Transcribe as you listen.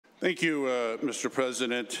Thank you, Mr.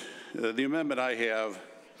 President. The amendment I have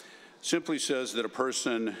simply says that a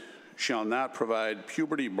person shall not provide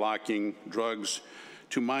puberty-blocking drugs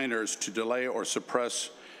to minors to delay or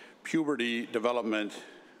suppress puberty development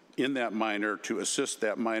in that minor to assist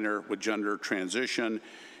that minor with gender transition,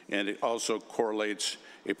 and it also correlates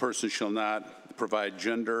a person shall not provide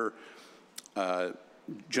genital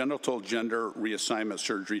gender reassignment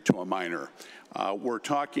surgery to a minor. We're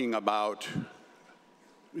talking about,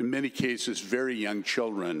 in many cases, very young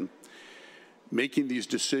children making these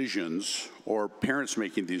decisions, or parents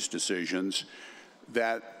making these decisions,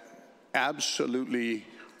 that absolutely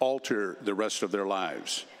alter the rest of their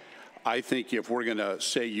lives. I think if we're going to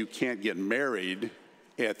say you can't get married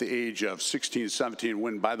at the age of 16, 17,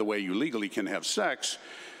 when, by the way, you legally can have sex,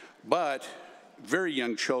 but very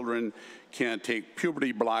young children can take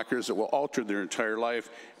puberty blockers that will alter their entire life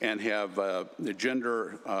and have the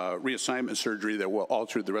gender reassignment surgery that will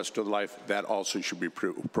alter the rest of their life, that also should be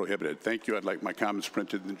prohibited. Thank you. I'd like my comments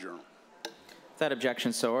printed in the journal. That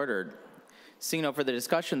objection so ordered. Seeing no further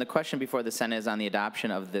discussion, the question before the Senate is on the adoption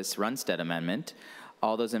of this Runestad amendment.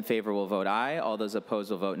 All those in favor will vote aye. All those opposed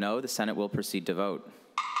will vote no. The Senate will proceed to vote.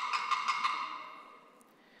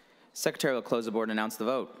 Secretary will close the board and announce the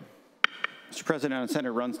vote. Mr. President, on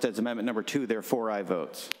Senator Runestad's amendment number 2, there are 4 aye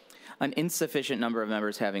votes. An insufficient number of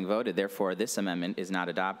members having voted, therefore, this amendment is not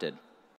adopted.